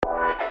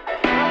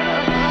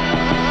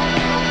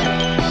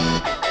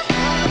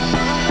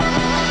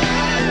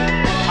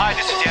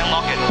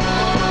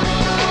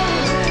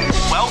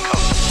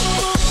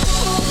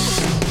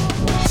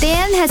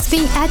has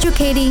been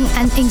educating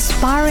and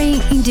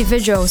inspiring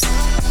individuals,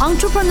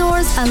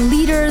 entrepreneurs, and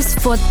leaders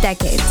for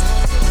decades.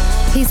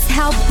 He's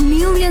helped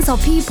millions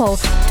of people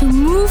to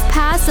move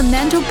past the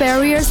mental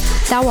barriers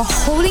that were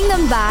holding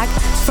them back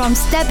from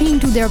stepping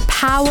into their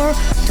power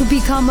to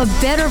become a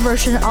better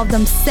version of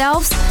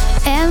themselves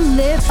and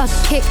live a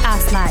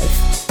kick-ass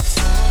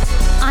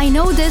life. I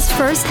know this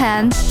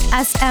firsthand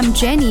as I'm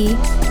Jenny,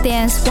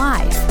 Dan's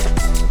wife.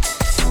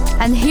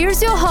 And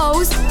here's your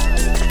host,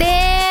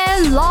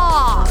 Dan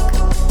Locke.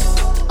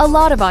 A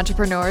lot of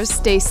entrepreneurs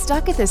stay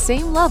stuck at the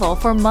same level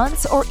for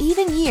months or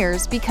even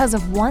years because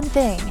of one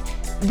thing.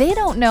 They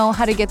don't know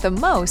how to get the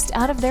most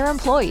out of their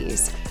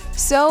employees.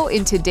 So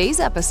in today's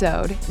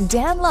episode,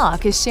 Dan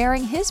Locke is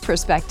sharing his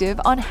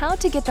perspective on how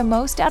to get the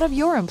most out of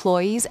your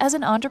employees as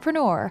an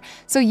entrepreneur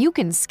so you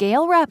can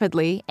scale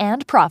rapidly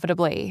and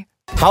profitably.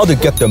 How to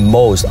get the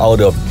most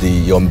out of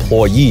your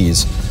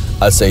employees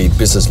as a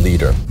business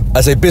leader.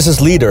 As a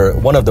business leader,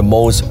 one of the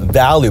most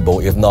valuable,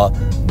 if not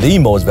the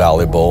most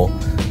valuable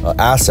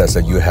assets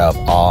that you have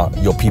are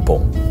your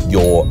people,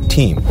 your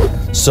team.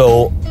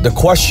 So the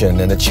question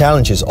and the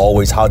challenge is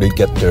always how to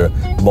get the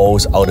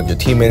most out of your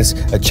team. It's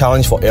a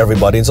challenge for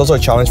everybody. It's also a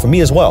challenge for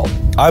me as well.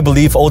 I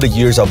believe over the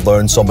years I've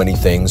learned so many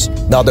things.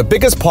 Now the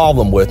biggest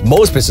problem with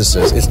most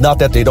businesses is not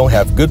that they don't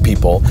have good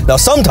people. Now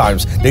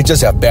sometimes they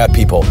just have bad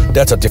people.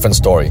 That's a different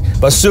story.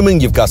 But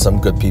assuming you've got some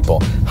good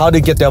people, how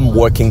to get them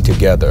working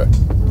together.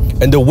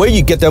 And the way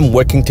you get them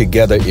working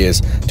together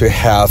is to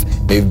have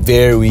a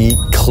very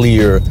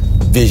clear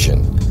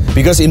vision.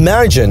 Because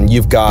imagine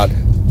you've got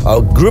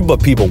a group of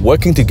people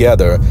working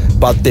together,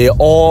 but they're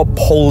all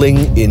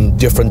pulling in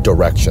different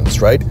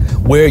directions, right?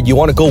 Where you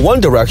want to go one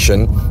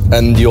direction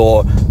and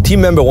your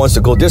team member wants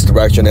to go this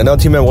direction and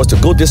another team member wants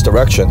to go this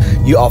direction.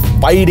 You are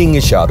fighting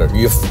each other.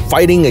 You're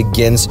fighting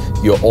against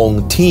your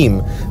own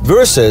team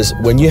versus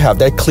when you have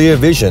that clear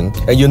vision.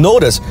 And you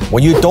notice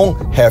when you don't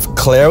have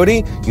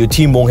clarity, your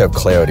team won't have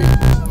clarity.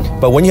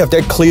 But when you have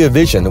that clear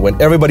vision, when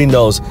everybody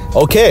knows,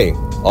 okay,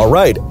 all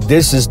right,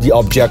 this is the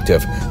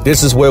objective.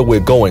 This is where we're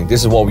going.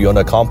 This is what we want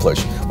to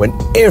accomplish. When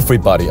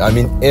everybody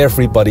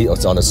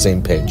is on the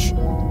same page,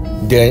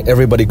 then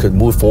everybody could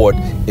move forward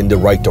in the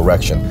right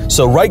direction.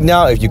 So right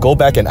now, if you go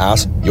back and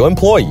ask your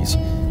employees,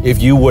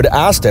 if you would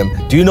ask them,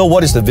 do you know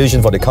what is the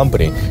vision for the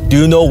company? Do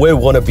you know where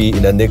we want to be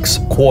in the next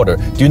quarter?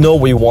 Do you know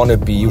where we want to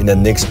be in the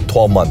next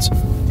 12 months?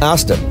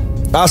 Ask them.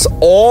 Ask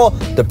all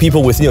the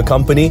people within your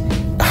company,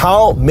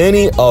 how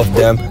many of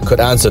them could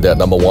answer that,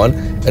 number one.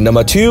 And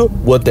number two,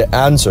 would the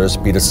answers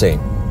be the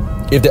same?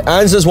 If the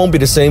answers won't be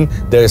the same,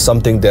 there is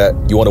something that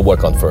you want to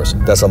work on first.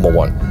 That's number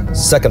one.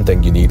 Second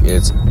thing you need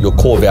is your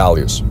core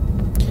values.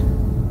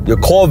 Your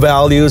core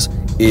values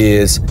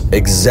is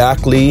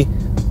exactly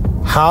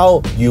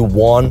how you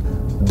want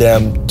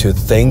them to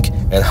think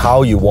and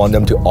how you want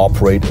them to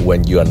operate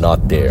when you are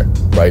not there,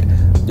 right?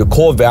 Your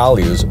core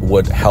values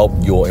would help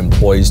your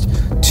employees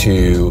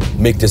to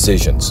make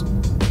decisions.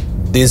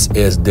 This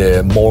is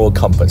the moral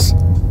compass.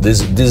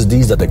 These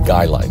are the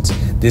guidelines.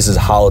 This is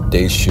how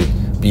they should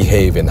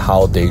behave and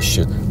how they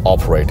should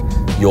operate.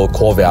 Your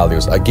core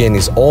values, again,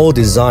 is all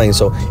designed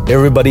so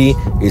everybody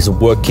is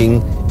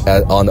working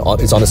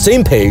it's on the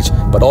same page,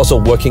 but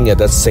also working at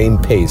that same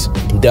pace,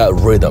 that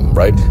rhythm,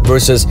 right?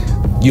 Versus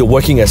you're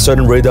working at a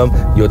certain rhythm,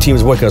 your team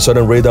is working at a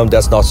certain rhythm,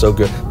 that's not so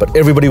good, but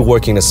everybody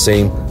working the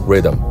same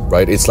rhythm,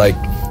 right? It's like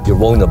you're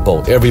rolling a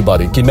boat,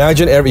 everybody. Can you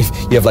imagine if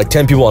you have like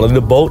 10 people on a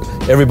little boat,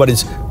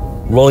 everybody's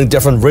rolling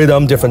different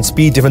rhythm, different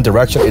speed, different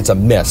direction. It's a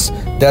mess.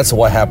 That's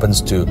what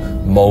happens to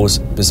most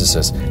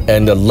businesses.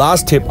 And the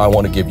last tip I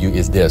want to give you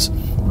is this,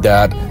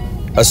 that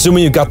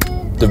assuming you got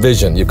the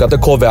vision, you've got the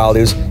core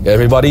values,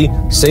 everybody,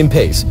 same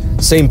pace,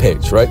 same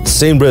page, right?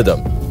 Same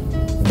rhythm.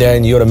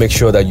 Then you got to make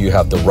sure that you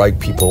have the right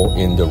people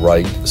in the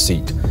right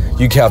seat.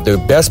 You can have the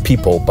best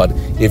people, but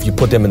if you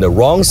put them in the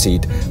wrong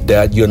seat,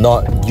 that you're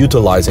not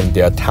utilizing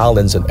their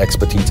talents and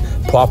expertise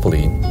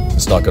properly,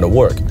 it's not going to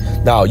work.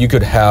 Now, you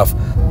could have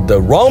the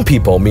wrong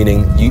people,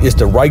 meaning it's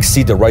the right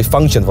seat, the right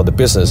function for the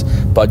business,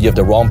 but you have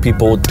the wrong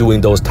people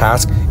doing those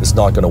tasks, it's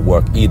not going to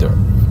work either.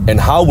 And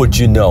how would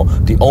you know?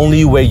 The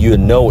only way you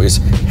know is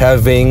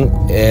having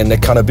an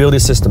accountability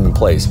system in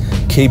place,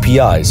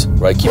 KPIs,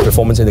 right? Key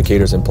performance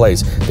indicators in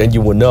place. Then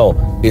you will know,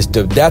 is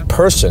that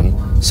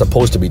person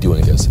supposed to be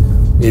doing this?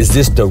 Is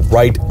this the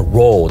right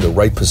role, the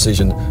right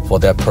position for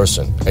that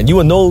person? And you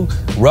will know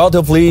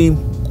relatively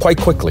quite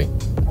quickly.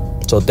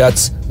 So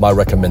that's my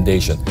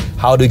recommendation.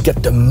 How to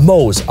get the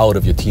most out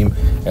of your team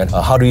and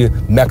how do you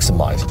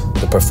maximize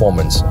the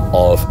performance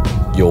of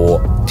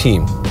your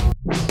team.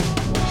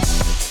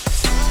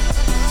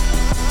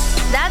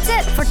 That's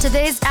it for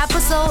today's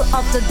episode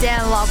of The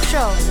Dan Locke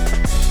Show.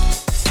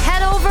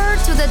 Head over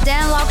to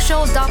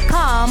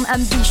thedanlockshow.com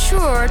and be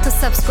sure to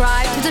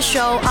subscribe to the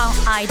show on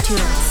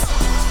iTunes.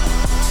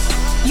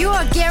 You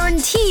are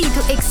guaranteed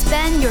to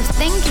expand your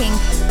thinking,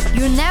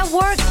 your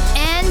network,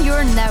 and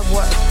your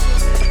network.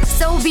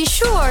 So be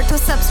sure to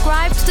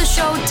subscribe to the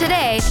show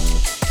today.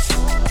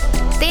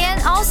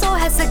 Dan also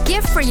has a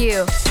gift for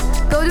you.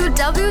 Go to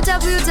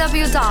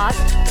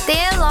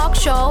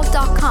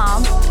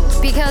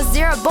www.danlogshow.com because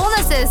there are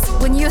bonuses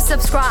when you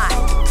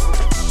subscribe.